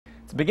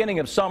It's the beginning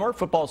of summer.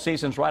 Football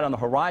season's right on the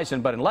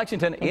horizon, but in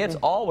Lexington, it's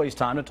always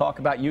time to talk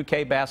about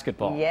UK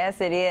basketball.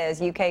 Yes, it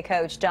is. UK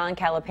coach John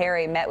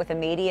Calipari met with the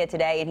media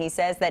today, and he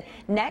says that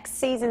next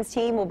season's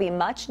team will be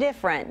much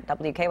different.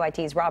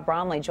 WKYT's Rob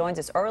Bromley joins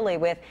us early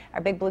with our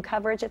Big Blue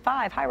coverage at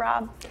 5. Hi,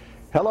 Rob.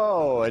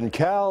 Hello, and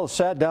Cal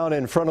sat down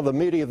in front of the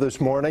media this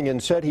morning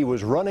and said he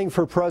was running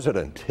for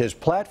president. His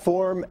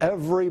platform,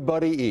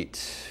 everybody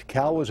eats.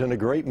 Cal was in a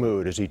great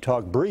mood as he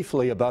talked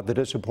briefly about the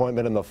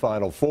disappointment in the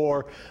Final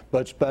Four,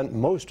 but spent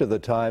most of the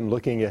time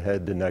looking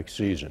ahead to next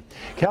season.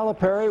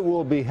 Calipari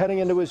will be heading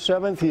into his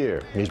 7th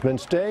year. He's been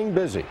staying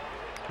busy,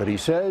 but he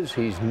says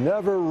he's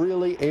never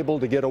really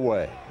able to get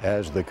away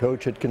as the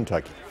coach at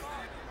Kentucky.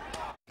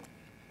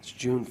 It's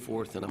June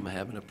 4th and I'm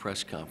having a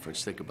press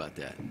conference. Think about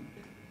that.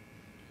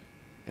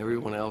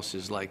 Everyone else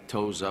is like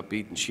toes up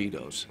eating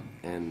Cheetos,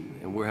 and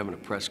we're having a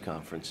press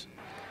conference.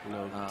 You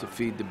know, to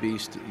feed the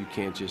beast, you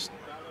can't just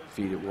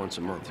feed it once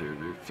a month here.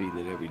 You're feeding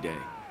it every day.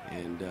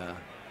 And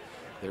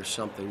there's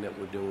something that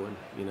we're doing.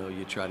 You know,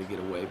 you try to get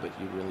away, but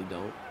you really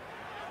don't.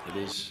 It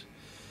is,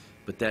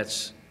 but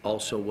that's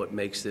also what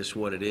makes this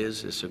what it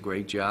is. It's a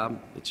great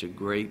job. It's a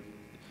great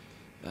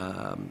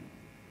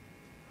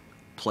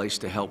place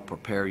to help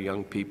prepare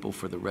young people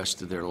for the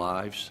rest of their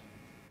lives.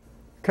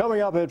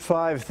 Coming up at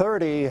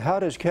 5:30, how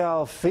does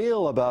Cal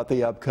feel about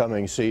the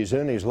upcoming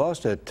season? He's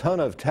lost a ton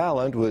of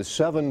talent with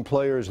 7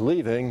 players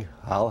leaving.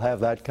 I'll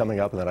have that coming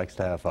up in the next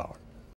half hour.